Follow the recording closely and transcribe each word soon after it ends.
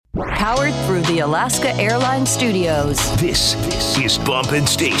Powered through the Alaska Airlines Studios. This is Bump and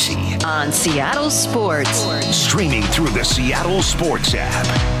Stacy on Seattle Sports. Streaming through the Seattle Sports app.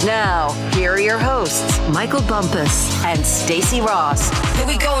 Now, here are your hosts, Michael Bumpus and Stacy Ross. Here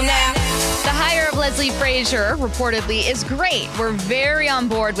we go now. The hire of Leslie Frazier reportedly is great. We're very on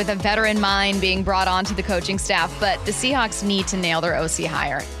board with a veteran mind being brought onto the coaching staff, but the Seahawks need to nail their OC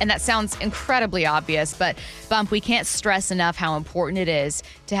hire. And that sounds incredibly obvious, but Bump, we can't stress enough how important it is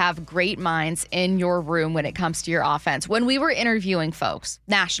to have great minds in your room when it comes to your offense. When we were interviewing folks,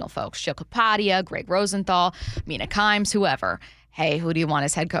 national folks, Shil Kapadia, Greg Rosenthal, Mina Kimes, whoever, hey, who do you want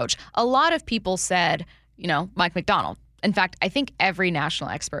as head coach? A lot of people said, Mike Macdonald. In fact, I think every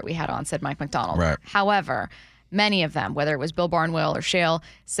national expert we had on said Mike Macdonald. Right. However, many of them, whether it was Bill Barnwell or Shale,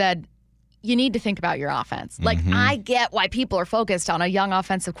 said you need to think about your offense. Like, I get why people are focused on a young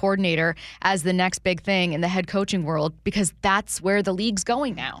offensive coordinator as the next big thing in the head coaching world, because that's where the league's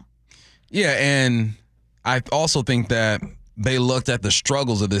going now. Yeah, and I also think that they looked at the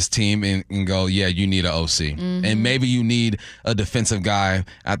struggles of this team and go, yeah, you need an OC. And maybe you need a defensive guy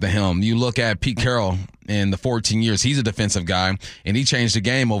at the helm. You look at Pete Carroll in the 14 years, he's a defensive guy, and he changed the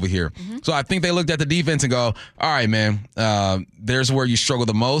game over here. So I think they looked at the defense and go, all right, man, there's where you struggle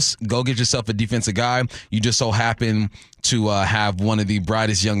the most. Go get yourself a defensive guy. You just so happen to have one of the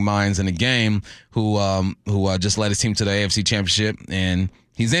brightest young minds in the game who just led his team to the AFC Championship, and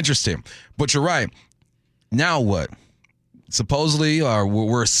he's interested. But you're right. Now what? Supposedly, or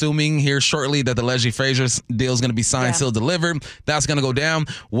we're assuming here shortly that the Leslie Frazier deal is going to be signed, sealed, delivered. That's going to go down.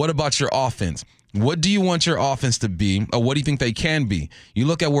 What about your offense? What do you want your offense to be, or what do you think they can be? You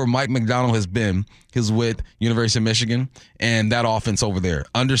look at where Mike Macdonald has been. He's with University of Michigan, and that offense over there,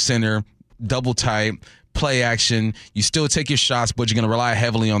 under center, double tight, play action. You still take your shots, but you're going to rely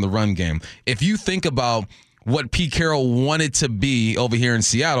heavily on the run game. If you think about what Pete Carroll wanted to be over here in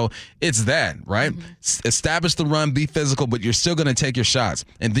Seattle, it's that, right? Establish the run, be physical, but you're still going to take your shots.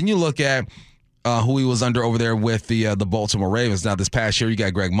 And then you look at who he was under over there with the Baltimore Ravens. Now, this past year, you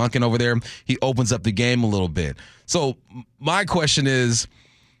got Greg Monken over there. He opens up the game a little bit. So my question is,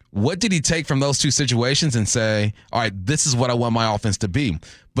 what did he take from those two situations and say, all right, this is what I want my offense to be?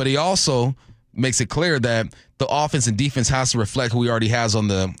 But he also makes it clear that the offense and defense has to reflect who he already has on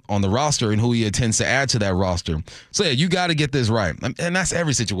the roster and who he intends to add to that roster. So, yeah, you got to get this right. And that's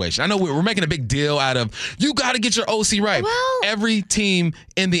every situation. I know we're making a big deal out of you got to get your OC right. Well, every team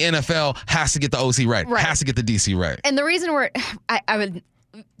in the NFL has to get the OC right, has to get the DC right. And the reason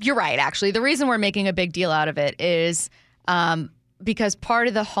you're right, actually. The reason we're making a big deal out of it is because part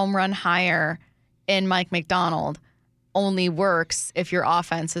of the home run hire in Mike Macdonald only works if your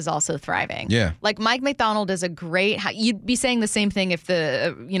offense is also thriving. Yeah. Like Mike Macdonald is a great, you'd be saying the same thing if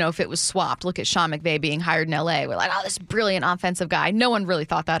if it was swapped. Look at Sean McVay being hired in LA. We're like, oh, this brilliant offensive guy. No one really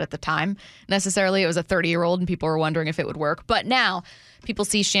thought that at the time necessarily. It was a 30-year-old and people were wondering if it would work. But now people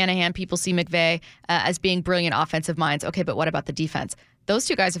see Shanahan, people see McVay as being brilliant offensive minds. Okay, but what about the defense? Those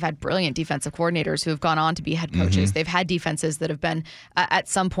two guys have had brilliant defensive coordinators who have gone on to be head coaches. They've had defenses that have been at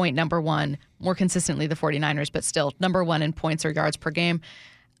some point number one, more consistently the 49ers, but still number one in points or yards per game.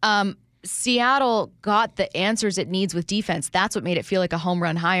 Seattle got the answers it needs with defense. That's what made it feel like a home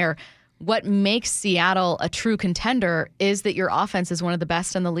run hire. What makes Seattle a true contender is that your offense is one of the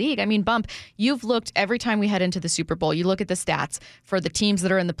best in the league. I mean, Bump, you've looked every time we head into the Super Bowl, you look at the stats for the teams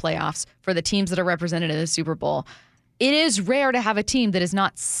that are in the playoffs, for the teams that are represented in the Super Bowl. It is rare to have a team that is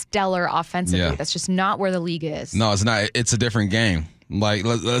not stellar offensively. Yeah. That's just not where the league is. No, it's not. It's a different game. Like,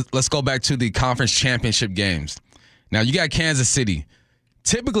 let's go back to the conference championship games. Now, you got Kansas City.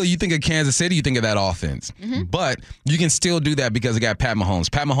 Typically, you think of Kansas City, you think of that offense. But you can still do that because they got Pat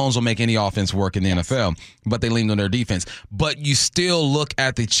Mahomes. Pat Mahomes will make any offense work in the NFL, but they leaned on their defense. But you still look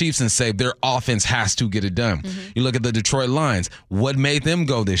at the Chiefs and say their offense has to get it done. You look at the Detroit Lions. What made them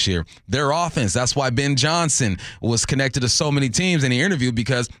go this year? Their offense. That's why Ben Johnson was connected to so many teams in the interview,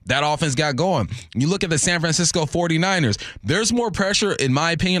 because that offense got going. You look at the San Francisco 49ers. There's more pressure, in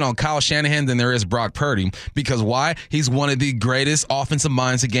my opinion, on Kyle Shanahan than there is Brock Purdy. Because why? He's one of the greatest offensive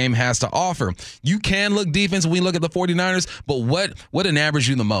minds the game has to offer. You can look defense when we look at the 49ers, but what enamours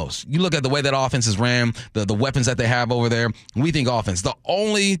you the most? You look at the way that offense is ran, the weapons that they have over there. We think offense. The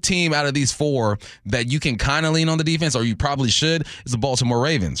only team out of these four that you can kind of lean on the defense, or you probably should, is the Baltimore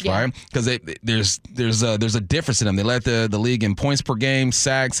Ravens, right? Because there's a difference in them. They led the league in points per game,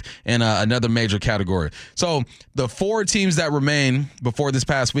 sacks, and another major category. So the four teams that remain before this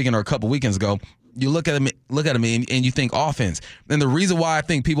past weekend or a couple weekends ago, you look at him and you think offense. And the reason why I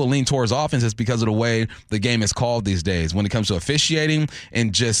think people lean towards offense is because of the way the game is called these days when it comes to officiating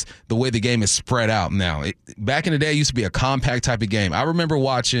and just the way the game is spread out now. Back in the day, it used to be a compact type of game. I remember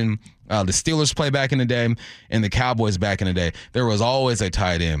watching the Steelers play back in the day and the Cowboys back in the day. There was always a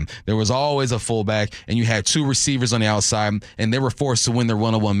tight end. There was always a fullback, and you had two receivers on the outside, and they were forced to win their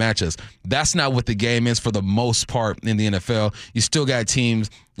one-on-one matches. That's not what the game is for the most part in the NFL. You still got teams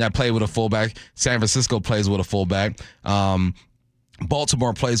that play with a fullback. San Francisco plays with a fullback.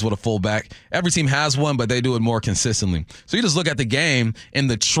 Baltimore plays with a fullback. Every team has one, but they do it more consistently. So you just look at the game and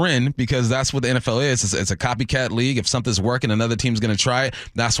the trend, because that's what the NFL is. It's a copycat league. If something's working, another team's going to try it.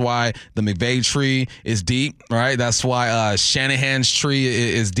 That's why the McVay tree is deep, right? That's why Shanahan's tree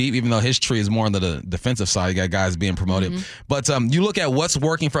is deep, even though his tree is more on the defensive side. You got guys being promoted. Mm-hmm. But you look at what's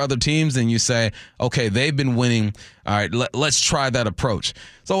working for other teams and you say, okay, they've been winning. All right, let's try that approach.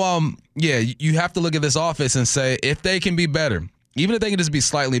 So, you have to look at this offense and say, if they can be better, even if they can just be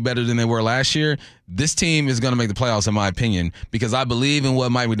slightly better than they were last year, this team is going to make the playoffs, in my opinion, because I believe in what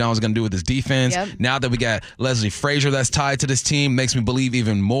Mike McDonald's going to do with his defense. Yep. Now that we got Leslie Frazier that's tied to this team, makes me believe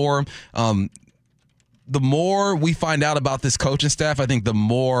even more. The more we find out about this coaching staff, I think the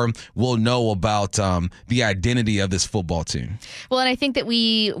more we'll know about the identity of this football team. Well, and I think that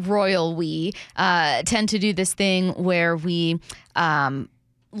we tend to do this thing where we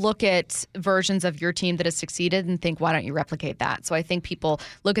look at versions of your team that has succeeded and think, why don't you replicate that? So I think people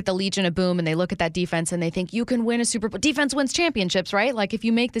look at the Legion of Boom and they look at that defense and they think, you can win a Super Bowl. Defense wins championships, right? Like if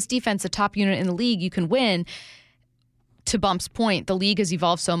you make this defense a top unit in the league, you can win. To Bump's point, the league has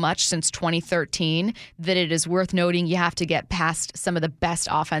evolved so much since 2013 that it is worth noting you have to get past some of the best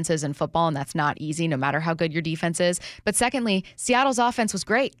offenses in football, and that's not easy no matter how good your defense is. But secondly, Seattle's offense was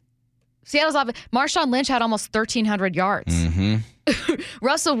great. Marshawn Lynch had almost 1,300 yards. Mm-hmm.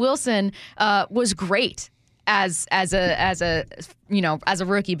 Russell Wilson was great as a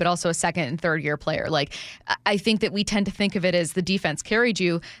rookie, but also a second and third year player. Like, I think that we tend to think of it as the defense carried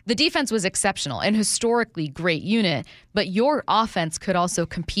you. The defense was exceptional and historically great unit, but your offense could also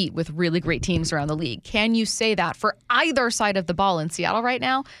compete with really great teams around the league. Can you say that for either side of the ball in Seattle right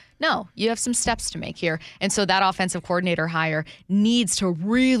now? No, you have some steps to make here. And so that offensive coordinator hire needs to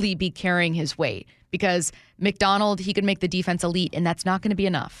really be carrying his weight, because McDonald, he could make the defense elite, and that's not going to be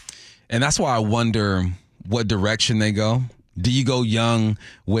enough. And that's why I wonder what direction they go. Do you go young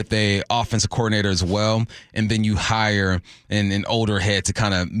with a offensive coordinator as well, and then you hire an older head to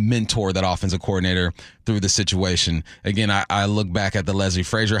kind of mentor that offensive coordinator through the situation? Again, I look back at the Leslie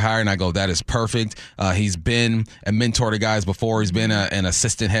Frazier hire and I go, that is perfect. He's been a mentor to guys before. He's been an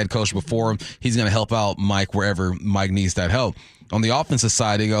assistant head coach before. He's going to help out Mike wherever Mike needs that help. On the offensive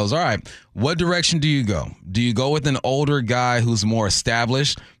side, he goes, all right, what direction do you go? Do you go with an older guy who's more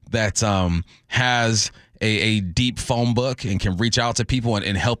established that has a deep phone book and can reach out to people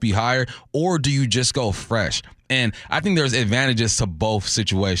and help you hire? Or do you just go fresh? And I think there's advantages to both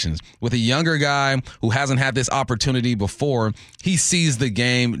situations. With a younger guy who hasn't had this opportunity before, he sees the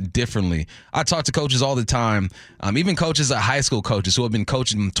game differently. I talk to coaches all the time, even coaches, high school coaches who have been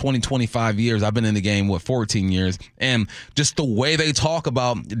coaching 20, 25 years. I've been in the game, 14 years. And just the way they talk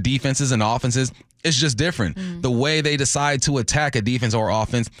about defenses and offenses, it's just different. Mm. The way they decide to attack a defense or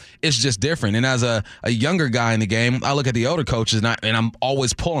offense, it's just different. And as a younger guy in the game, I look at the older coaches and I'm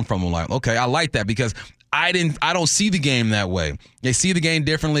always pulling from them like, okay, I like that because I don't see the game that way. They see the game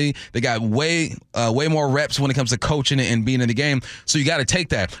differently. They got way more reps when it comes to coaching and being in the game. So you got to take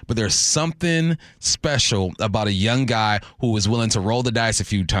that. But there's something special about a young guy who is willing to roll the dice a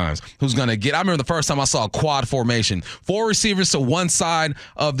few times, who's going to get – I remember the first time I saw a quad formation, 4 receivers to one side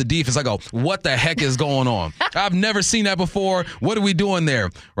of the defense. I go, what the heck is going on? I've never seen that before. What are we doing there?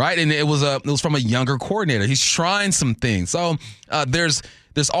 Right? And it was from a younger coordinator. He's trying some things. So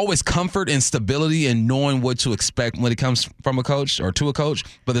there's always comfort and stability in knowing what to expect when it comes from a coach or to a coach,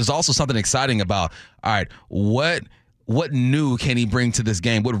 but there's also something exciting about, all right, what new can he bring to this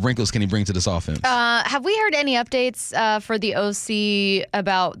game? What wrinkles can he bring to this offense? Have we heard any updates for the OC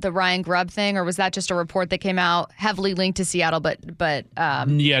about the Ryan Grubb thing, or was that just a report that came out heavily linked to Seattle? But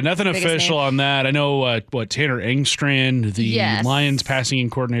nothing official on that. I know Tanner Engstrand, the Lions passing game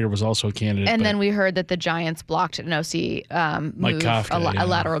coordinator, was also a candidate. And then we heard that the Giants blocked an OC Mike move, Kafka, a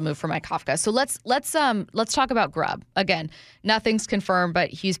lateral move for Mike Kafka. So let's talk about Grubb again. Nothing's confirmed, but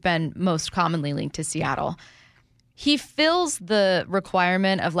he's been most commonly linked to Seattle. He fills the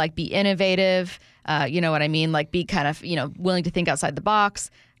requirement of be innovative, you know what I mean? Be kind of, willing to think outside the box,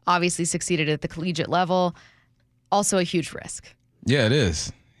 obviously succeeded at the collegiate level. Also a huge risk. Yeah, it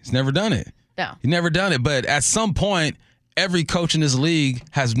is. He's never done it. No. He's never done it. But at some point, every coach in this league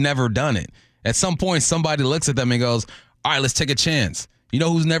has never done it. At some point, somebody looks at them and goes, all right, let's take a chance. You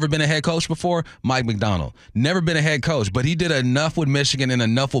know who's never been a head coach before? Mike Macdonald. Never been a head coach, but he did enough with Michigan and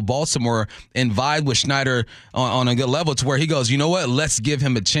enough with Baltimore and vied with Schneider on a good level to where he goes, you know what? Let's give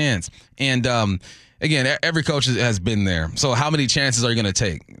him a chance. And again, every coach has been there. So how many chances are you going to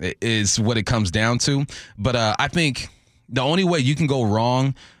take is what it comes down to. But I think the only way you can go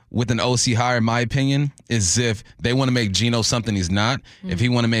wrong with an OC hire, in my opinion, is if they want to make Geno something he's not, if he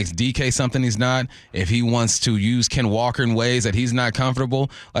want to make DK something he's not, if he wants to use Ken Walker in ways that he's not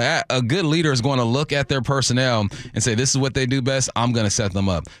comfortable. A good leader is going to look at their personnel and say, this is what they do best, I'm going to set them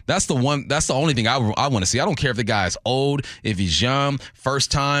up. That's the only thing I want to see. I don't care if the guy is old, if he's young,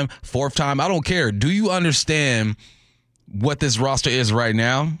 first time, fourth time. I don't care. Do you understand what this roster is right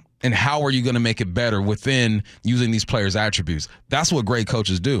now? And how are you going to make it better within using these players' attributes? That's what great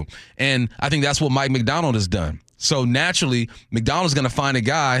coaches do. And I think that's what Mike Macdonald has done. So naturally, Macdonald's going to find a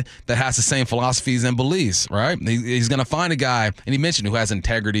guy that has the same philosophies and beliefs, right? He's going to find a guy, and he mentioned, who has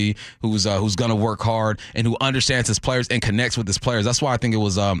integrity, who's going to work hard, and who understands his players and connects with his players. That's why I think it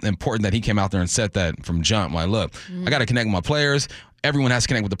was important that he came out there and said that from jump. Like, look, I got to connect with my players. Everyone has to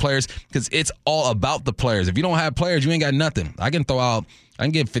connect with the players because it's all about the players. If you don't have players, you ain't got nothing. I can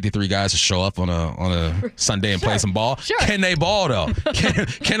get 53 guys to show up on a Sunday and play some ball. Sure. Can they ball, though?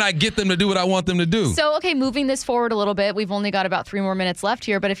 Can I get them to do what I want them to do? So, okay, moving this forward a little bit, we've only got about 3 more minutes left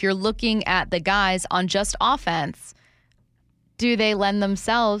here, but if you're looking at the guys on just offense, do they lend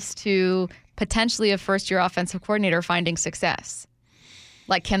themselves to potentially a first-year offensive coordinator finding success?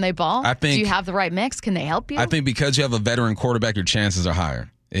 Like, can they ball? Do you have the right mix? Can they help you? I think because you have a veteran quarterback, your chances are higher.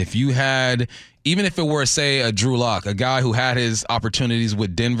 If you had, even if it were, say, a Drew Lock, a guy who had his opportunities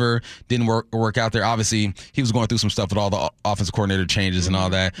with Denver, didn't work out there. Obviously, he was going through some stuff with all the offensive coordinator changes and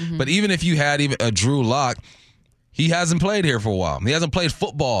all that. But even if you had even a Drew Lock, he hasn't played here for a while. He hasn't played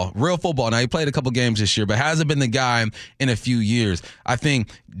football, real football. Now, he played a couple games this year, but hasn't been the guy in a few years. I think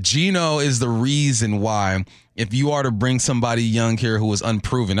Geno is the reason why, if you are to bring somebody young here who is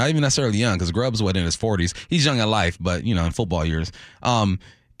unproven, not even necessarily young, because Grubb's in his 40s. He's young in life, but, in football years.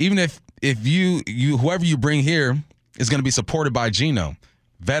 Even if you whoever you bring here is going to be supported by Geno,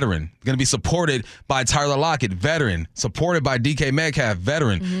 veteran, going to be supported by Tyler Lockett, veteran, supported by DK Metcalf,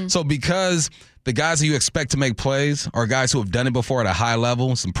 veteran. So because the guys who you expect to make plays are guys who have done it before at a high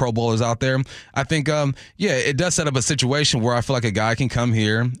level, some Pro Bowlers out there, I think, it does set up a situation where I feel like a guy can come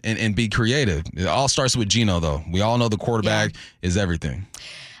here and be creative. It all starts with Geno, though. We all know the quarterback is everything.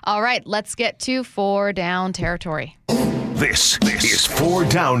 All right, let's get to 4 down territory. This is 4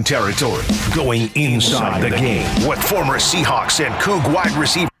 down territory, going inside the game with former Seahawks and Coug wide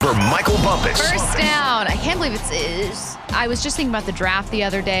receiver Michael Bumpus. First down. I can't believe I was just thinking about the draft the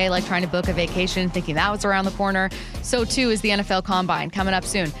other day, like trying to book a vacation, thinking that was around the corner. So too is the NFL Combine coming up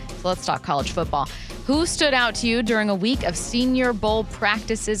soon. So let's talk college football. Who stood out to you during a week of Senior Bowl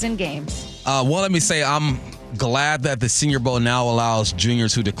practices and games? Well, let me say I'm glad that the Senior Bowl now allows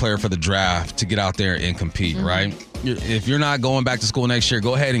juniors who declare for the draft to get out there and compete, right? If you're not going back to school next year,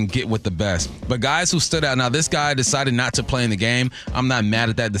 go ahead and get with the best. But guys who stood out, now this guy decided not to play in the game. I'm not mad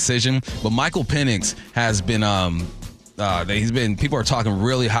at that decision. But Michael Penix has been people are talking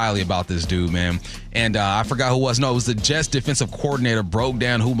really highly about this dude, man. And I forgot who it was. No, it was the Jets defensive coordinator broke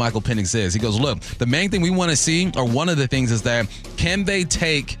down who Michael Penix is. He goes, look, the main thing we want to see, or one of the things, is that can they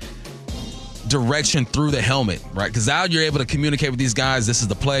take direction through the helmet, right? Because now you're able to communicate with these guys. This is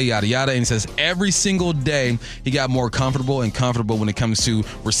the play, yada, yada. And he says every single day he got more comfortable when it comes to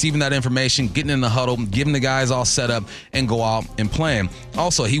receiving that information, getting in the huddle, getting the guys all set up, and go out and playing.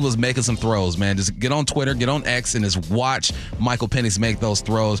 Also, he was making some throws, man. Just get on Twitter, get on X, and just watch Michael Penix make those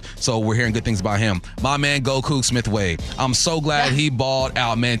throws. So we're hearing good things about him. My man, Goku Smith-Wade. I'm so glad he balled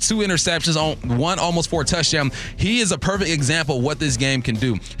out, man. 2 interceptions, on 1 almost 4 touchdown. He is a perfect example of what this game can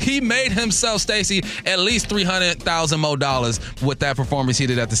do. He made himself, Stacey, at least $300,000 more with that performance he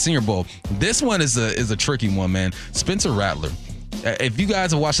did at the Senior Bowl. This one is a tricky one, man. Spencer Rattler. If you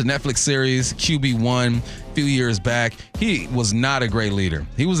guys have watched the Netflix series QB1 a few years back, he was not a great leader.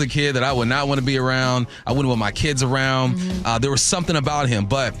 He was a kid that I would not want to be around. I wouldn't want my kids around. There was something about him,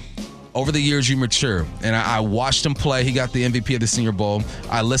 but over the years, you mature. And I watched him play. He got the MVP of the Senior Bowl.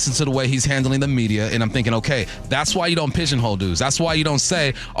 I listened to the way he's handling the media, and I'm thinking, okay, that's why you don't pigeonhole dudes. That's why you don't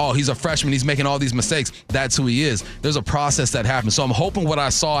say, oh, he's a freshman, he's making all these mistakes. That's who he is. There's a process that happens. So I'm hoping what I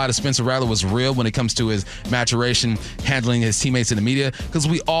saw out of Spencer Rattler was real when it comes to his maturation, handling his teammates in the media, because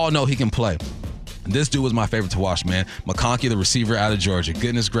we all know he can play. This dude was my favorite to watch, man. McConkey, the receiver out of Georgia.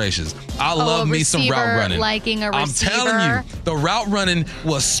 Goodness gracious. I love me some route running. Liking a receiver. I'm telling you, the route running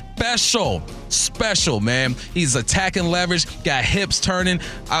was special, man. He's attacking leverage, got hips turning.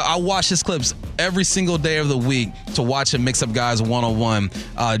 I watch his clips every single day of the week to watch him mix up guys one-on-one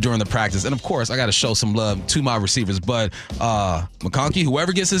during the practice. And, of course, I got to show some love to my receivers. But McConkey,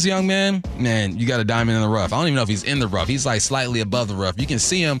 whoever gets this young man, you got a diamond in the rough. I don't even know if he's in the rough. He's like slightly above the rough. You can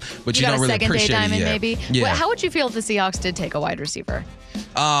see him, but you don't really appreciate it yet. Second day diamond, maybe? Yeah. Well, how would you feel if the Seahawks did take a wide receiver?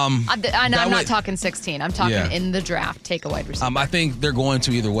 I'm not talking 16. I'm talking in the draft. Take a wide receiver. I think they're going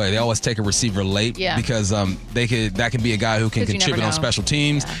to either way. They always take a receiver late because that can be a guy who can contribute on special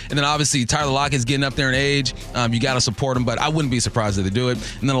teams. Yeah. And then obviously Tyler Lockett's getting up there in age. You got to support him, but I wouldn't be surprised if they do it.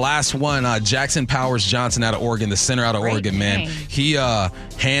 And then the last one, Jackson Powers Johnson out of Oregon, the center out of Oregon, man. He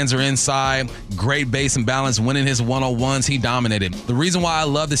hands are inside, great base and balance, winning his one-on-ones. He dominated. The reason why I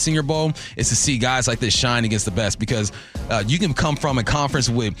love the Senior Bowl is to see guys like this shine against the best because you can come from a conference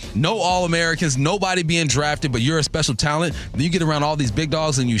with no All-Americans, nobody being drafted, but you're a special talent. Then you get around all these big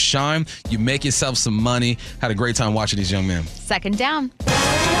dogs and you shine. You make yourself some money. Had a great time watching these young men. Second down.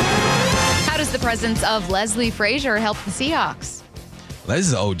 How does the presence of Leslie Frazier help the Seahawks? This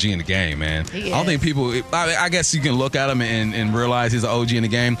is an OG in the game, man. I don't think people, I guess you can look at him and realize he's an OG in the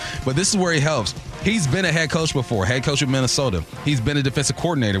game, but this is where he helps. He's been a head coach before, head coach with Minnesota. He's been a defensive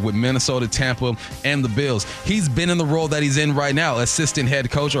coordinator with Minnesota, Tampa, and the Bills. He's been in the role that he's in right now, assistant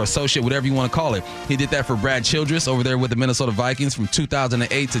head coach or associate, whatever you want to call it. He did that for Brad Childress over there with the Minnesota Vikings from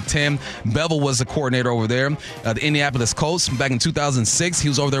 2008 to 10. Bevel was the coordinator over there. The Indianapolis Colts back in 2006. He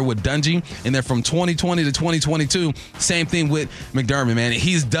was over there with Dungy. And then from 2020 to 2022, same thing with McDermott, man.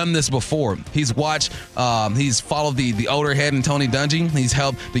 He's done this before. He's watched, he's followed the older head in Tony Dungy. He's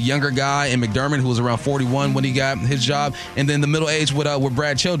helped the younger guy in McDermott, who was around 41 when he got his job, and then the middle age with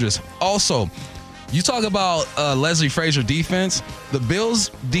Brad Childress. Also, you talk about Leslie Frazier defense, the Bills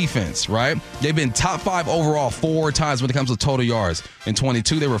defense, right? They've been top 5 overall 4 times when it comes to total yards. In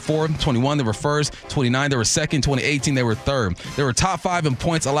 22, they were 4th. 21, they were 1st. 29, they were 2nd. 2018, they were 3rd. They were top 5 in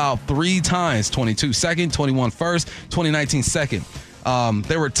points allowed 3 times. 22, 2nd. 21, 1st. 2019, 2nd.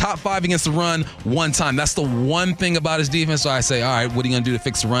 They were top 5 against the run 1 time. That's the one thing about his defense. So I say, all right, what are you going to do to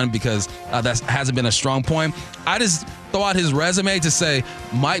fix the run? Because that hasn't been a strong point. I just throw out his resume to say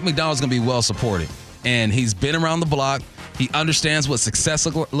Mike Macdonald's going to be well supported. And he's been around the block. He understands what success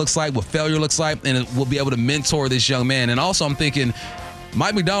looks like, what failure looks like, and will be able to mentor this young man. And also I'm thinking,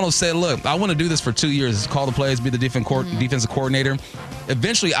 Mike Macdonald said, look, I want to do this for 2 years, call the plays, be the defensive coordinator.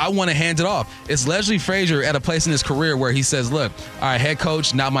 Eventually, I want to hand it off. It's Leslie Frazier at a place in his career where he says, look, all right, head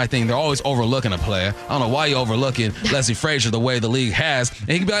coach, not my thing. They're always overlooking a player. I don't know why you're overlooking Leslie Frazier the way the league has. And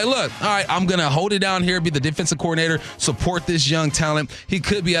he can be like, look, all right, I'm going to hold it down here, be the defensive coordinator, support this young talent. He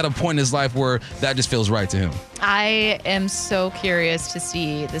could be at a point in his life where that just feels right to him. I am so curious to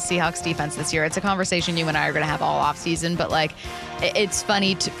see the Seahawks defense this year. It's a conversation you and I are going to have all offseason, but like, it's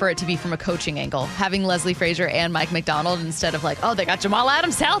funny for it to be from a coaching angle, having Leslie Frazier and Mike Macdonald instead of like, oh, they got Jamal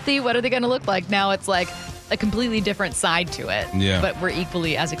Adams healthy. What are they going to look like? Now it's like a completely different side to it. Yeah. But we're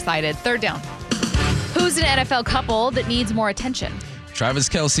equally as excited. Third down. Who's an NFL couple that needs more attention? Travis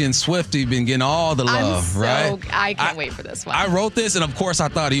Kelce and Swiftie been getting all the love, right? I can't wait for this one. I wrote this, and of course I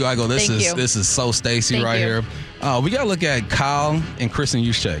thought of you. I go, this is so Stacey right here. We got to look at Kyle and Kristen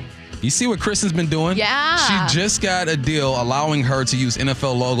Juszczyk. You see what Kristen's been doing? Yeah. She just got a deal allowing her to use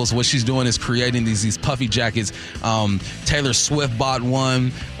NFL logos. What she's doing is creating these puffy jackets. Taylor Swift bought one.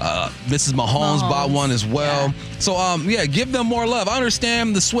 Mrs. Mahomes bought one as well. Yeah. So, give them more love. I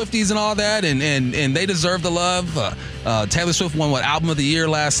understand the Swifties and all that, and they deserve the love. Taylor Swift won Album of the Year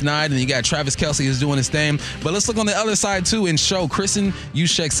last night, and you got Travis Kelce who's doing his thing. But let's look on the other side, too, and show Kristen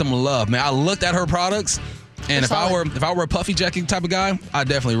Juszczyk some love. Man, I looked at her products. And if I were a puffy jacket type of guy, I'd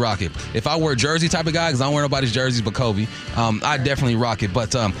definitely rock it. If I were a jersey type of guy, because I don't wear nobody's jerseys but Kobe, I'd definitely rock it.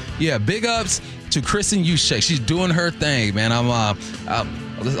 But big ups to Kristen Juszczyk. She's doing her thing, man. I'm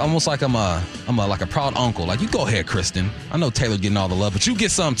almost like I'm like a proud uncle. Like, you go ahead, Kristen. I know Taylor getting all the love, but you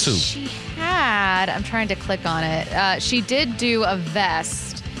get some too. I'm trying to click on it. She did do a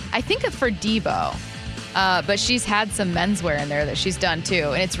vest, I think for Debo. But she's had some menswear in there that she's done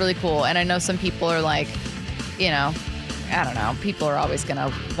too, and it's really cool. And I know some people are like, I don't know. People are always going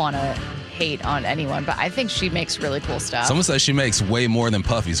to want to hate on anyone, but I think she makes really cool stuff. Someone says she makes way more than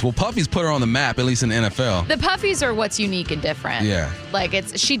puffies. Well, puffies put her on the map, at least in the NFL. The puffies are what's unique and different. Yeah. Like,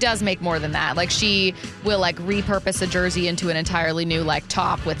 she does make more than that. Like, she will like repurpose a jersey into an entirely new like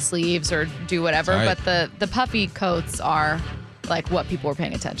top with sleeves or do whatever. Right. But the puffy coats are like what people were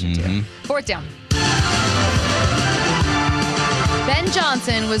paying attention to. Fourth down. Ben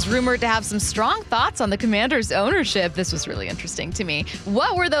Johnson was rumored to have some strong thoughts on the Commanders' ownership. This was really interesting to me.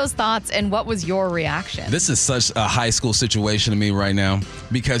 What were those thoughts, and what was your reaction? This is such a high school situation to me right now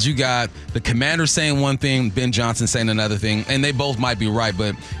because you got the Commanders saying one thing, Ben Johnson saying another thing, and they both might be right,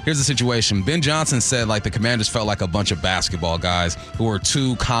 but here's the situation. Ben Johnson said like the Commanders felt like a bunch of basketball guys who were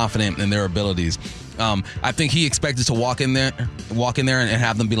too confident in their abilities. I think he expected to walk in there and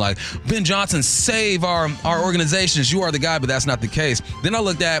have them be like, Ben Johnson, save our organizations. You are the guy, but that's not the case. Then I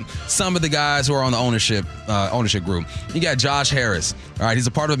looked at some of the guys who are on the ownership group. You got Josh Harris. All right, he's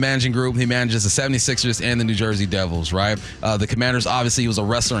a part of a managing group. He manages the 76ers and the New Jersey Devils, right? The Commanders, obviously, he was a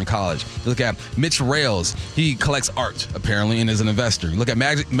wrestler in college. You look at Mitch Rails. He collects art, apparently, and is an investor. You look at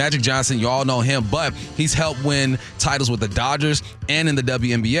Magic Johnson. You all know him, but he's helped win titles with the Dodgers and in the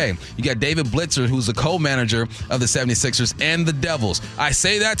WNBA. You got David Blitzer, who's a co-manager of the 76ers and the Devils. I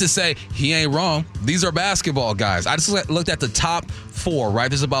say that to say he ain't wrong. These are basketball guys. I just looked at the top 4, right?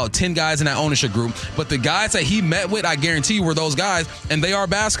 There's about 10 guys in that ownership group, but the guys that he met with, I guarantee you, were those guys, and they are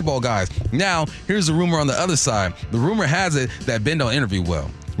basketball guys. Now, here's the rumor on the other side. The rumor has it that Ben don't interview well.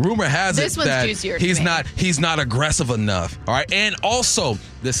 Rumor has it that he's not aggressive enough. All right, and also,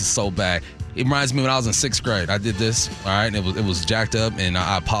 this is so bad. It reminds me when I was in 6th grade. I did this, all right, and it was jacked up, and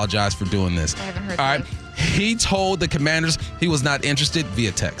I apologize for doing this. I haven't heard all right, he told the Commanders he was not interested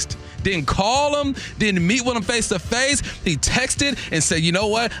via text. Didn't call him, didn't meet with him face to face. He texted and said, you know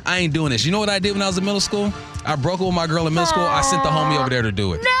what? I ain't doing this. You know what I did when I was in middle school? I broke up with my girl in middle school. I sent the homie over there to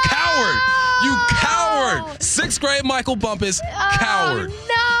do it. No! Coward! You coward! 6th grade Michael Bumpus, coward.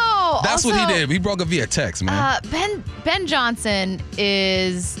 No! That's also, what he did. He broke up via text, man. Ben Johnson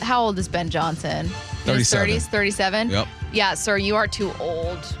is, how old is Ben Johnson? 37. In his 30s, 37? Yep. Yeah, sir, you are too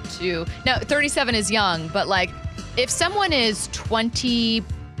old to, no, 37 is young, but like, if someone is 20,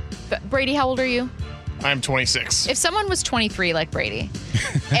 Brady, how old are you? I'm 26. If someone was 23 like Brady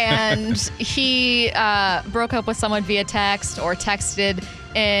and he broke up with someone via text or texted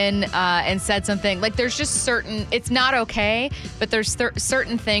and said something, like there's just certain, it's not okay, but there's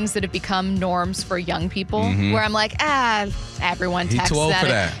certain things that have become norms for young people where I'm like, everyone texts too old that. for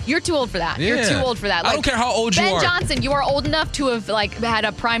that. You're too old for that. Yeah. You're too old for that. I don't care how old you are. Ben Johnson, you are old enough to have like had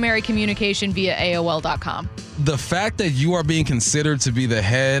a primary communication via AOL.com. The fact that you are being considered to be the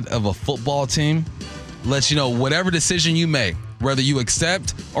head of a football team lets you know whatever decision you make, whether you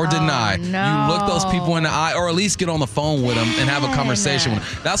accept or deny, you look those people in the eye or at least get on the phone with them and have a conversation with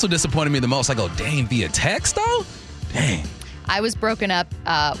them. That's what disappointed me the most. I go, dang, via text though? Dang. I was broken up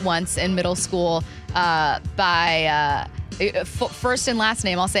once in middle school by first and last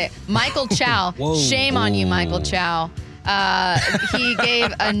name, I'll say it, Michael Chow. Shame on you, Michael Chow. He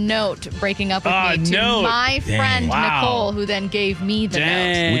gave a note breaking up with me to my friend Nicole, who then gave me the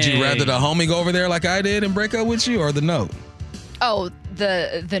note. Would you rather the homie go over there like I did and break up with you, or the note? Oh,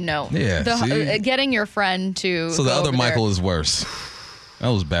 the note. Yeah. Getting your friend to. So the other Michael is worse. That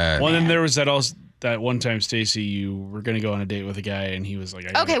was bad. Well, then there was that one time, Stacey, you were going to go on a date with a guy, and he was like,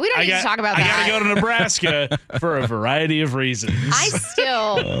 we don't need to talk about that. I got to go to Nebraska for a variety of reasons. I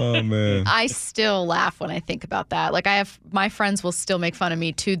still laugh when I think about that. Like, my friends will still make fun of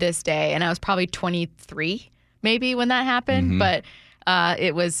me to this day, and I was probably 23 maybe when that happened, but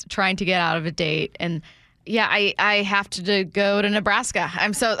it was trying to get out of a date, and yeah, I have to go to Nebraska.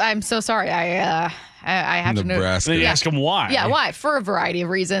 I'm so sorry. I have Nebraska. Then you ask him why. Yeah, why? For a variety of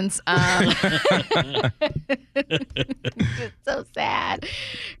reasons. It's so sad.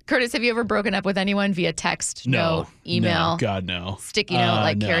 Curtis, have you ever broken up with anyone via text, note, email? No, God, no. Sticky note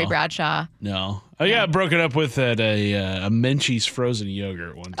like Carrie Bradshaw? No. Oh, yeah, broken up with at a Menchie's frozen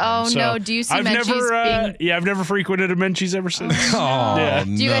yogurt one time. Oh, no. Do you see Menchie's being... I've never frequented a Menchie's ever since. Oh,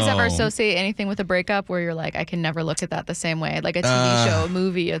 Do you guys ever associate anything with a breakup where you're like, I can never look at that the same way? Like a TV show, a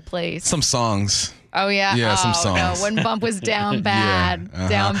movie, a place? Some songs. Oh, yeah? Yeah, some songs. No, when Bump was down bad.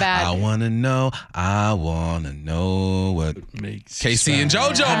 Down bad. I want to know what makes Casey and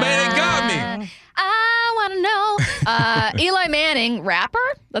JoJo, man, they got me. I want to know. Eli Manning, rapper?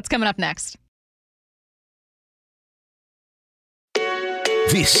 That's coming up next.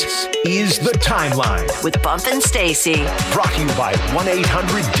 This is The Timeline with Bump and Stacey. Brought to you by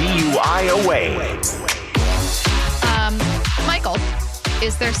 1-800-DUI-AWAY. Michael,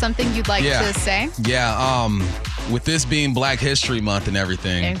 is there something you'd like to say? Yeah, with this being Black History Month and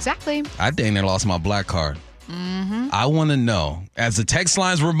everything. Exactly. I dang near lost my black card. I want to know, as the text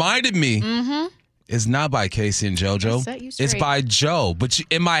lines reminded me, it's not by Casey and JoJo. It's by Joe. But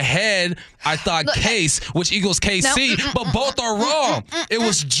in my head, I thought Case, which equals KC, but both are wrong. It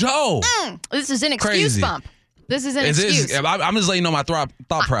was Joe. This is an excuse Crazy. bump. This is an excuse. I'm just letting you know my thought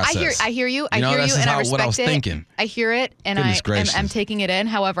process. I hear you. I You know, hear that's you, just and I how- respect what I was it. thinking. I hear it, and I'm taking it in.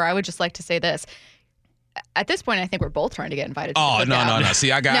 However, I would just like to say this. At this point, I think we're both trying to get invited to the cookout. No.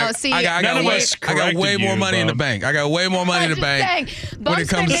 See, I got none of us I got way corrected more you, money in the Bub. bank. I got way more money in the bank when it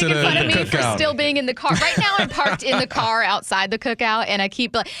comes to the making fun of me for cookout. still being in the car. Right now, I'm parked in the car outside the cookout, and I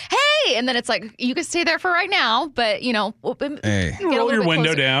keep like, hey, and then it's like, you can stay there for right now, but, you know, Hey. get a Roll little your bit window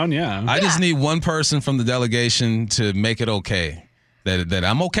closer. down, yeah. I just need one person from the delegation to make it okay. That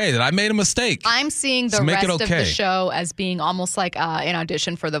I'm okay, that I made a mistake. I'm seeing the Just make rest it of the okay. show as being almost like an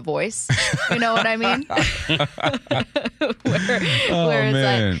audition for The Voice. You know what I mean? where it's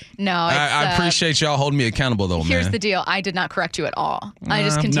man. like, no, I appreciate y'all holding me accountable, though, Here's man. the deal. I did not correct you at all. I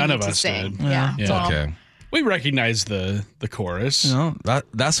just none continued of to us sing. did. Yeah. It's Yeah. okay. We recognize the chorus. You know,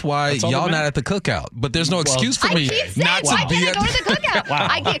 that's why That's all y'all that not at the cookout. But there's no excuse for I me keep saying, not why to be can't I go to the cookout? Wow.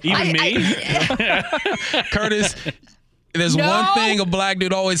 I can't, Even me? Curtis, there's No. one thing a black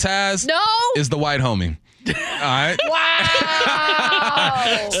dude always has. No. Is the white homie. All right.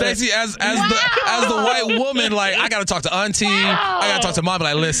 Wow. Stacey, as the white woman, like, I gotta talk to auntie. I gotta talk to mom.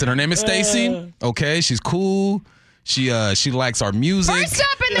 Like, listen, her name is Stacey. Okay, she's cool. She likes our music. First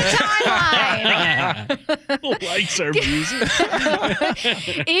up in the timeline. Likes our music.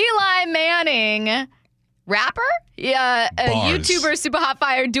 Eli Manning, rapper? Yeah, Bars. YouTuber Supa Hot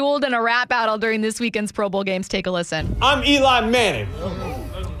Fire dueled in a rap battle during this weekend's Pro Bowl games. Take a listen. I'm Eli Manning.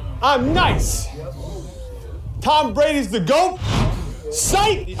 I'm nice. Tom Brady's the GOAT.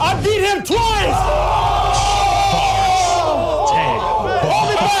 Sight, I beat him twice. Hold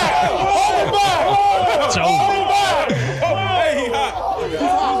me back. Hold me back. It's Hold over. me back.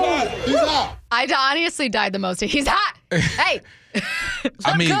 Hey, he's hot. I honestly died the most. He's hot. Hey.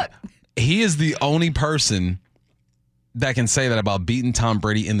 I mean, cook. he is the only person that can say that about beating Tom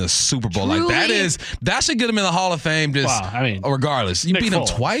Brady in the Super Bowl. Truly? Like, that should get him in the Hall of Fame. Just Wow, I mean, regardless, you Nick beat him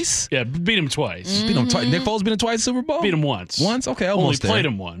Foles. twice. Yeah, beat him twice. Beat him twice. Nick Foles beat him twice Super Bowl. Beat him once. Once? Okay, Only almost played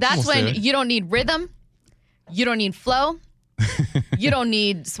there. him once. That's Almost when there. you don't need rhythm. You don't need flow. You don't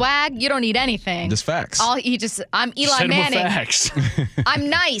need swag. You don't need anything. Just facts. I'm Just Eli hit him with Manning. facts. I'm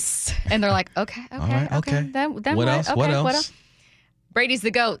nice. And they're like, okay. right, okay. Then What else? Okay, What else? Brady's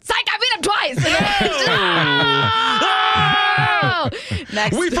the GOAT. Psych, I beat him twice. Oh!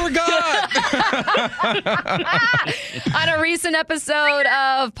 Next. We forgot. On a recent episode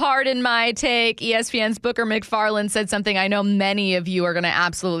of Pardon My Take, ESPN's Booger McFarland said something I know many of you are going to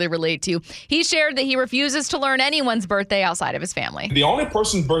absolutely relate to. He shared that he refuses to learn anyone's birthday outside of his family. The only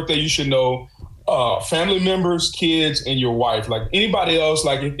person's birthday you should know, family members, kids, and your wife. Like anybody else,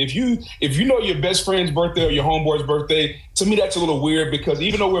 like if you know your best friend's birthday or your homeboy's birthday, to me that's a little weird because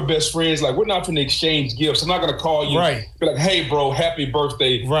even though we're best friends, like we're not going to exchange gifts. I'm not going to call you, Right. be like, hey bro, happy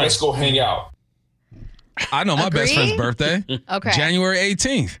birthday, Right. let's go hang out. I know my best Agree? friend's birthday. Okay. January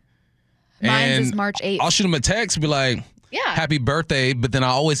 18th. Mine's is March 8th. I'll shoot him a text, be like, Yeah. happy birthday, but then I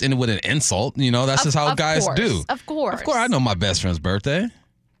always end it with an insult. You know, that's just how Of guys course. do. Of course. Of course, I know my best friend's birthday.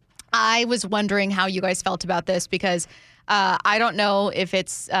 I was wondering how you guys felt about this because I don't know if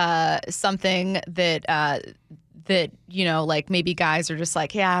it's something that you know, like maybe guys are just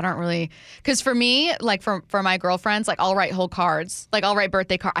like, yeah, I don't really. Because for me, like for my girlfriends, like I'll write whole cards, like I'll write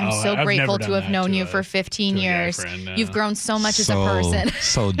birthday cards. I'm so I've grateful never to done have that known to you a- for 15 to a guy years. friend, no. You've grown so much as a person.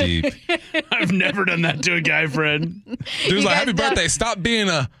 So deep. I've never done that to a guy friend. Dude's like, guys happy know- birthday. Stop being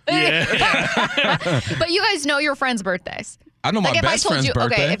a. But you guys know your friends' birthdays. I know my Like if I best told friend's you,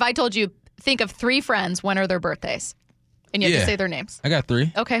 birthday. okay, if I told you, think of 3 friends, when are their birthdays? And you have Yeah. to say their names. I got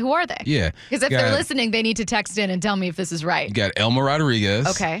 3. Okay, who are they? Yeah. Because if Got- they're listening, they need to text in and tell me if this is right. You got Elmer Rodriguez.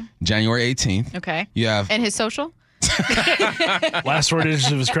 Okay. January 18th. Okay. You have And his social? Last word is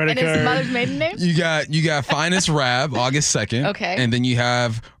of his credit And his card. mother's maiden name? you got Finest Rab, August 2nd. Okay. And then you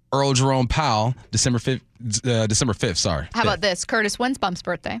have Earl Jerome Powell, December 5th, sorry. How about this? Curtis, when's Bump's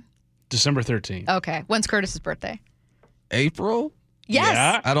birthday? December 13th. Okay. When's Curtis's birthday? April? Yes.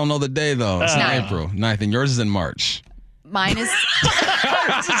 Yeah. I don't know the day though. It's in No. April 9th, and yours is in March. Mine is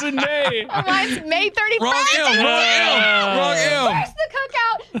This is a May. mine's May 31st. Wrong M. Where's the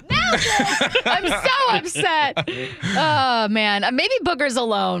cookout? Now, Chris. I'm so upset. Oh, man. Maybe Booger's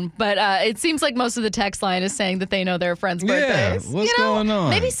alone, but it seems like most of the text line is saying that they know their friends' Yeah, birthdays. what's going on?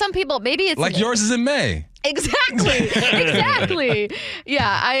 Maybe some people, maybe it's Like yours is in May. Exactly. Exactly. Yeah.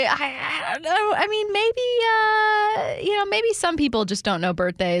 I don't know. I mean, maybe, maybe some people just don't know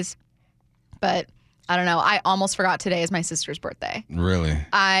birthdays, but I don't know. I almost forgot today is my sister's birthday. Really?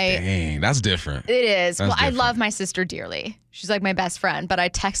 Dang, that's different. It is. That's Well, I different. love my sister dearly. She's like my best friend, but I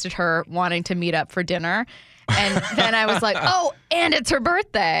texted her wanting to meet up for dinner. And then I was like, oh, and it's her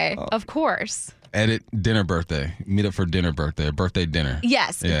birthday. Of course. Edit dinner birthday. Meet up for birthday dinner.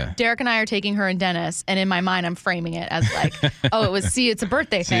 Yes. Yeah. Derek and I are taking her and Dennis, and in my mind, I'm framing it as like, it's a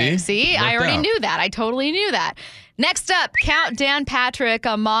birthday thing. See? I already knew that. I totally knew that. Next up, count Dan Patrick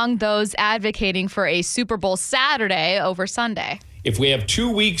among those advocating for a Super Bowl Saturday over Sunday. If we have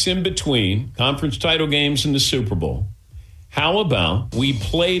 2 weeks in between conference title games and the Super Bowl, how about we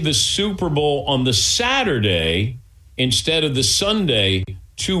play the Super Bowl on the Saturday instead of the Sunday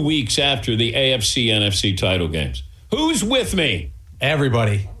 2 weeks after the AFC, NFC title games? Who's with me?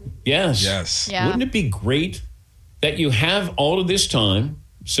 Everybody. Yes. Yeah. Wouldn't it be great that you have all of this time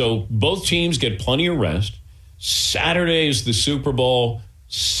so both teams get plenty of rest? Saturday is the Super Bowl.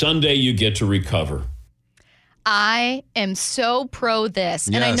 Sunday you get to recover. I am so pro this.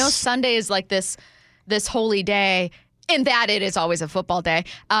 And I know Sunday is like this holy day in that it is always a football day.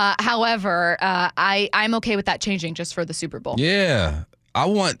 However, I'm okay with that changing just for the Super Bowl. Yeah. I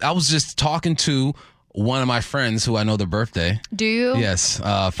was just talking to one of my friends who I know their birthday. Do you? Yes.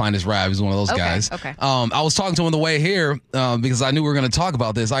 Finest Rab. He's one of those guys. Okay. I was talking to him on the way here because I knew we were going to talk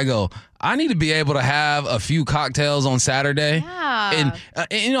about this. I go, I need to be able to have a few cocktails on Saturday. Yeah.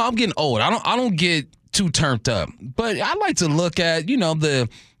 And I'm getting old. I don't get too turned up, but I like to look at,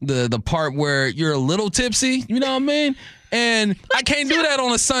 the part where you're a little tipsy, you know what I mean? And I can't do that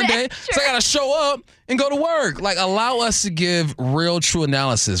on a Sunday, so I got to show up and go to work. Like, allow us to give real, true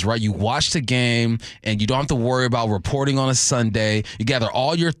analysis, right? You watch the game, and you don't have to worry about reporting on a Sunday. You gather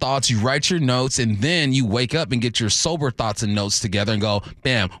all your thoughts, you write your notes, and then you wake up and get your sober thoughts and notes together and go,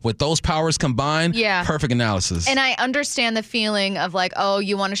 bam, with those powers combined, perfect analysis. And I understand the feeling of like,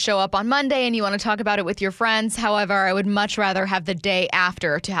 you want to show up on Monday and you want to talk about it with your friends. However, I would much rather have the day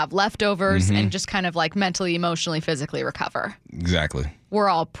after to have leftovers and just kind of like mentally, emotionally, physically recover. Exactly. We're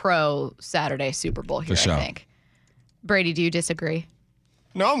all pro Saturday Super Bowl here, For sure. I think. Brady, do you disagree?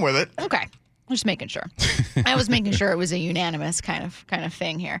 No, I'm with it. Okay. Just making sure. I was making sure it was a unanimous kind of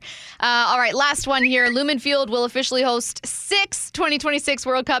thing here. All right, last one here. Lumen Field will officially host 6 2026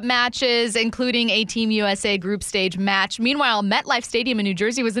 World Cup matches, including a Team USA group stage match. Meanwhile, MetLife Stadium in New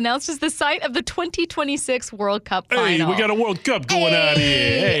Jersey was announced as the site of the 2026 World Cup final. Hey, we got a World Cup going on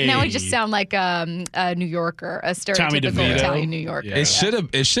here. Hey. Now we just sound like a New Yorker, a stereotypical Italian New Yorker. Yeah. It should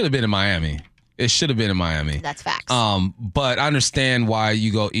have been in Miami. It should have been in Miami. That's facts. But I understand why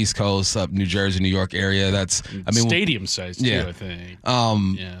you go East Coast, up New Jersey, New York area. Stadium size too, I think.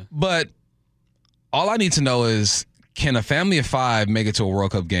 But all I need to know is, can a family of 5 make it to a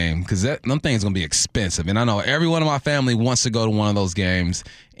World Cup game? Because them things going to be expensive. And I know every one of my family wants to go to one of those games.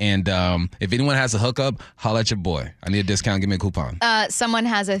 And if anyone has a hookup, holla at your boy. I need a discount. Give me a coupon. Someone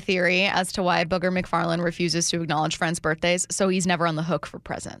has a theory as to why Booger McFarland refuses to acknowledge friends' birthdays, so he's never on the hook for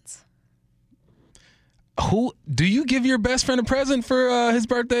presents. Who do you give your best friend a present for his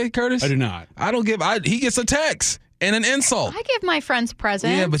birthday, Curtis? I do not. I don't give. He gets a text and an insult. I give my friends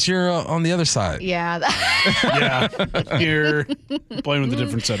presents. Yeah, but you're on the other side. Yeah. You're playing with a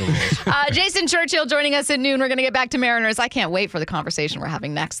different set of rules. Jason Churchill joining us at noon. We're going to get back to Mariners. I can't wait for the conversation we're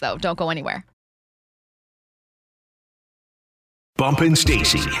having next, though. Don't go anywhere. Bump and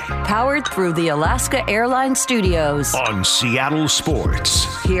Stacy. Powered through the Alaska Airlines Studios. On Seattle Sports.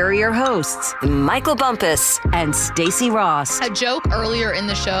 Here are your hosts, Michael Bumpus and Stacy Ross. A joke earlier in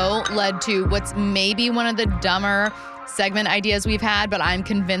the show led to what's maybe one of the dumber segment ideas we've had, but I'm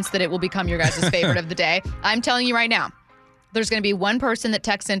convinced that it will become your guys' favorite of the day. I'm telling you right now, there's going to be one person that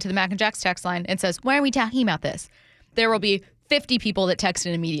texts into the Mac and Jack's text line and says, why are we talking about this? There will be 50 people that text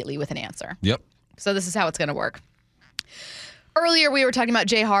in immediately with an answer. Yep. So this is how it's going to work. Earlier, we were talking about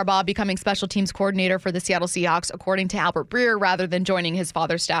Jay Harbaugh becoming special teams coordinator for the Seattle Seahawks, according to Albert Breer, rather than joining his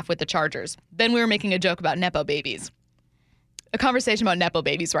father's staff with the Chargers. Then we were making a joke about Nepo babies. A conversation about Nepo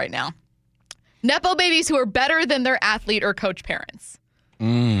babies right now. Nepo babies who are better than their athlete or coach parents.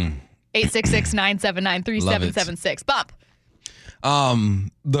 866-979-3776. Bump.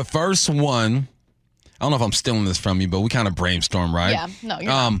 The first one, I don't know if I'm stealing this from you, but we kind of brainstormed, right? Yeah, no,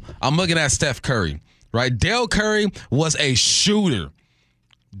 you're not. I'm looking at Steph Curry. Right, Dale Curry was a shooter.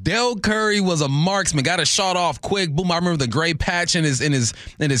 Dale Curry was a marksman. Got a shot off quick. Boom! I remember the gray patch in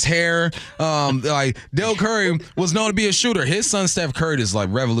his hair. Like Dale Curry was known to be a shooter. His son Steph Curry just like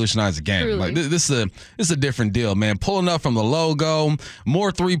revolutionized the game. Truly. Like this is a different deal, man. Pulling up from the logo.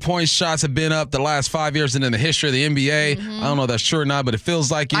 More 3-point shots have been up the last 5 years than in the history of the NBA. I don't know if that's true or not, but it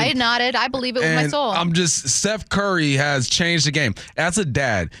feels like it. I nodded. I believe it with my soul. Steph Curry has changed the game. As a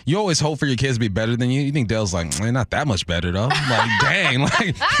dad, you always hope for your kids to be better than you. You think Dale's like, not that much better though. Like, dang,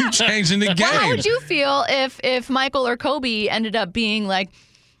 like. You're changing the game. Well, how would you feel if Michael or Kobe ended up being like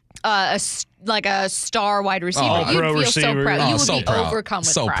like a star wide receiver. You'd feel so proud. You would be overcome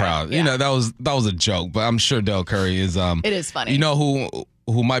with pride. Proud. Yeah. You know, that was a joke, but I'm sure Del Curry is. It is funny. You know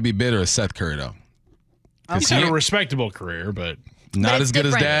who might be bitter is Seth Curry though. He's had a respectable career, but not as good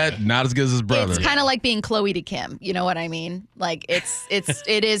as dad, not as good as his brother. It's kind of like being Chloe to Kim. You know what I mean? Like it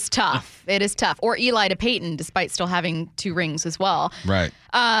is tough. It is tough. Or Eli to Peyton, despite still having 2 rings as well. Right.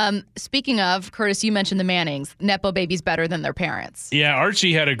 Speaking of, Curtis, you mentioned the Mannings. Nepo babies better than their parents. Yeah,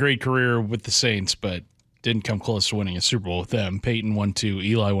 Archie had a great career with the Saints, but didn't come close to winning a Super Bowl with them. Peyton won 2,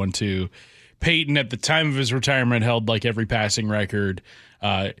 Eli won 2. Peyton, at the time of his retirement, held like every passing record.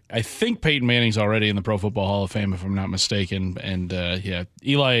 I think Peyton Manning's already in the Pro Football Hall of Fame, if I'm not mistaken. And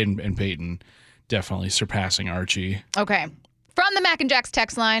Eli and Peyton definitely surpassing Archie. Okay. From the Mac and Jacks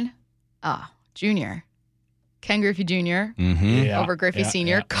text line, Junior. Ken Griffey Jr. Over Griffey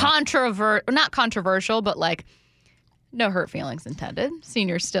Sr. Not controversial, but like no hurt feelings intended.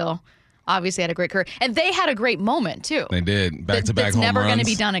 Senior still obviously had a great career. And they had a great moment, too. They did. Back-to-back home runs. It's never going to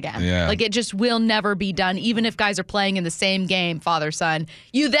be done again. Yeah. Like, it just will never be done. Even if guys are playing in the same game, father-son,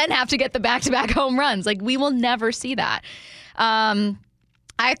 you then have to get the back-to-back home runs. Like, we will never see that.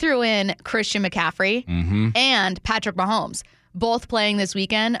 I threw in Christian McCaffrey and Patrick Mahomes, both playing this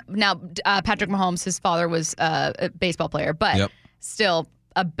weekend. Now, Patrick Mahomes, his father was a baseball player, but still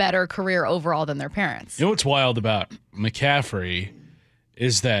a better career overall than their parents. You know what's wild about McCaffrey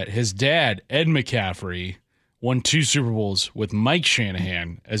is that his dad, Ed McCaffrey, won 2 Super Bowls with Mike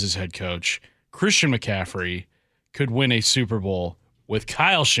Shanahan as his head coach. Christian McCaffrey could win a Super Bowl with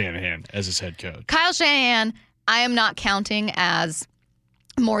Kyle Shanahan as his head coach. Kyle Shanahan, I am not counting as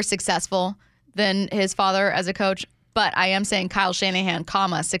more successful than his father as a coach, but I am saying Kyle Shanahan,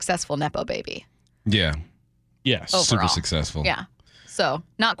 successful Nepo baby. Yeah. Yes. Overall. Super successful. Yeah. So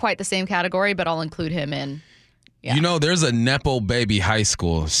not quite the same category, but I'll include him in. Yeah. You know, there's a Nepo baby high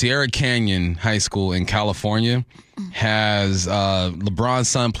school. Sierra Canyon High School in California has LeBron's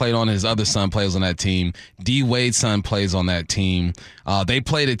son played on, his other son plays on that team. D. Wade's son plays on that team. They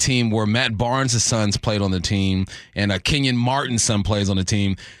played a team where Matt Barnes' sons played on the team, and Kenyon Martin's son plays on the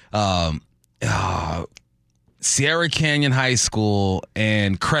team. Sierra Canyon High School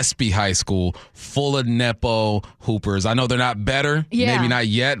and Crespi High School, full of Nepo hoopers. I know they're not better, maybe not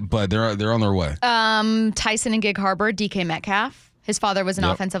yet, but they're on their way. Tyson and Gig Harbor, DK Metcalf. His father was an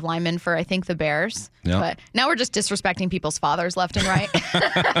offensive lineman for, I think, the Bears. But now we're just disrespecting people's fathers left and right.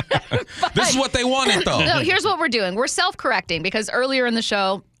 This is what they wanted, though. No, here's what we're doing. We're self-correcting because earlier in the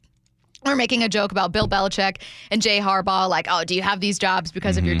show, we're making a joke about Bill Belichick and Jay Harbaugh, like, oh, do you have these jobs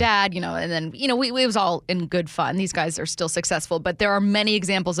because of your dad? You know, and then, you know, it was all in good fun. These guys are still successful, but there are many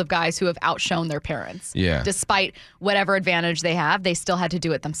examples of guys who have outshone their parents. Yeah. Despite whatever advantage they have, they still had to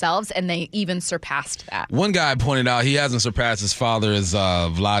do it themselves, and they even surpassed that. One guy pointed out he hasn't surpassed his father is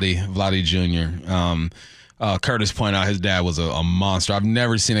Vladdy Jr. Curtis pointed out his dad was a monster. I've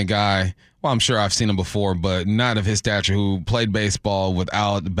never seen a guy. Well, I'm sure I've seen him before, but not of his stature, who played baseball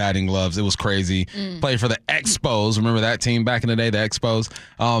without batting gloves. It was crazy. Played for the Expos. Remember that team back in the day, the Expos?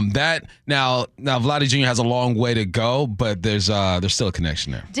 Now Vladdy Jr. has a long way to go, but there's still a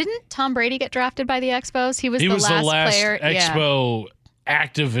connection there. Didn't Tom Brady get drafted by the Expos? He was the last player. Expo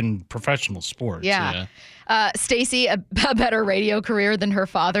active in professional sports. Yeah. Stacey, a better radio career than her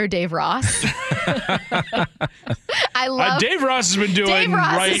father, Dave Ross. I love Dave Ross has been doing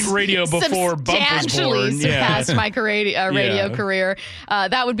radio before Bump was born. Surpassed my radio career.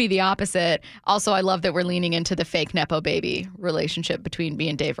 That would be the opposite. Also, I love that we're leaning into the fake Nepo baby relationship between me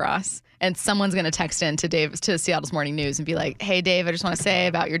and Dave Ross. And someone's going to text in to Seattle's Morning News and be like, hey, Dave, I just want to say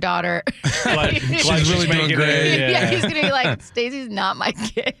about your daughter. She's really doing great. Yeah, he's going to be like, Stacey's not my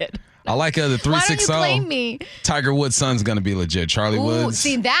kid. I like the 360. Why don't you blame me? Tiger Woods' son's going to be legit. Charlie Woods.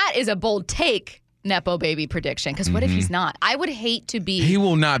 See, that is a bold take, Nepo baby prediction. Because what if he's not? I would hate to be. He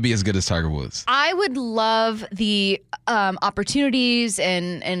will not be as good as Tiger Woods. I would love the opportunities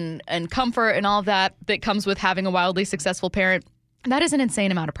and comfort and all of that comes with having a wildly successful parent. That is an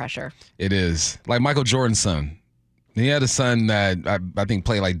insane amount of pressure. It is. Like Michael Jordan's son. He had a son that I think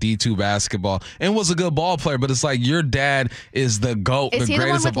played like D2 basketball and was a good ball player, but it's like your dad is the GOAT, the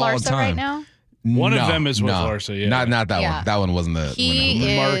greatest of all time. Is he the one with Larsa right now? One of them is with Larsa, yeah. Not that one. That one wasn't the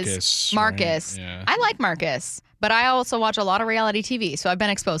He one. is Marcus. Right? Yeah. I like Marcus, but I also watch a lot of reality TV, so I've been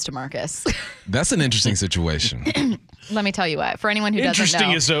exposed to Marcus. That's an interesting situation. Let me tell you what. For anyone who doesn't know,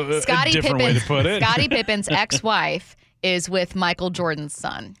 interesting is a different way to put it. Scottie Pippen's ex-wife is with Michael Jordan's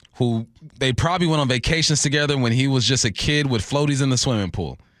son. Who they probably went on vacations together when he was just a kid with floaties in the swimming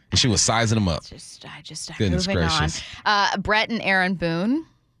pool. And she was sizing him up. Goodness gracious. Brett and Aaron Boone.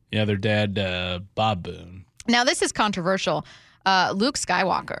 Yeah, their dad, Bob Boone. Now, this is controversial. Luke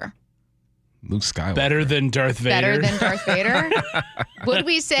Skywalker. Luke Skywalker. Better than Darth Vader. Better than Darth Vader? Would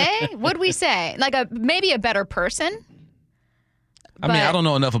we say? Like maybe a better person? I mean, I don't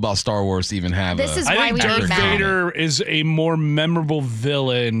know enough about Star Wars to even have this is I why think we Darth need Matt. Vader is a more memorable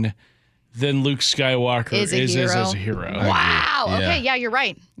villain than Luke Skywalker is as a hero. Wow. Yeah. Okay. Yeah, you're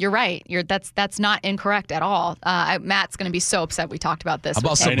right. That's not incorrect at all. Matt's going to be so upset we talked about this. How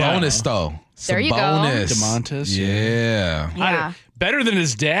about Sabonis, though? There you go. DeMontis. Yeah. Better than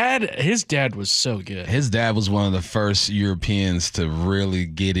his dad? His dad was so good. His dad was one of the first Europeans to really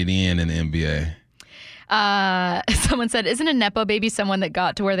get it in the NBA. Someone said, isn't a nepo baby someone that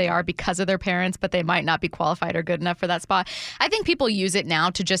got to where they are because of their parents, but they might not be qualified or good enough for that spot? I think people use it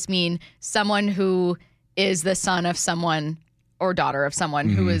now to just mean someone who is the son of someone or daughter of someone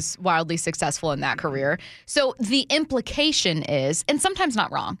who is wildly successful in that career. So the implication is, and sometimes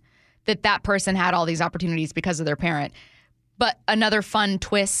not wrong, that person had all these opportunities because of their parent. But another fun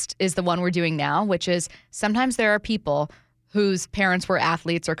twist is the one we're doing now, which is sometimes there are people whose parents were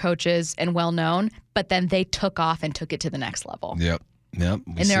athletes or coaches and well-known, but then they took off and took it to the next level. Yep. And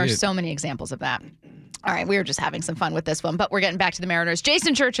there are so many examples of that. All right, we were just having some fun with this one, but we're getting back to the Mariners.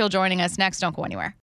 Jason Churchill joining us next. Don't go anywhere.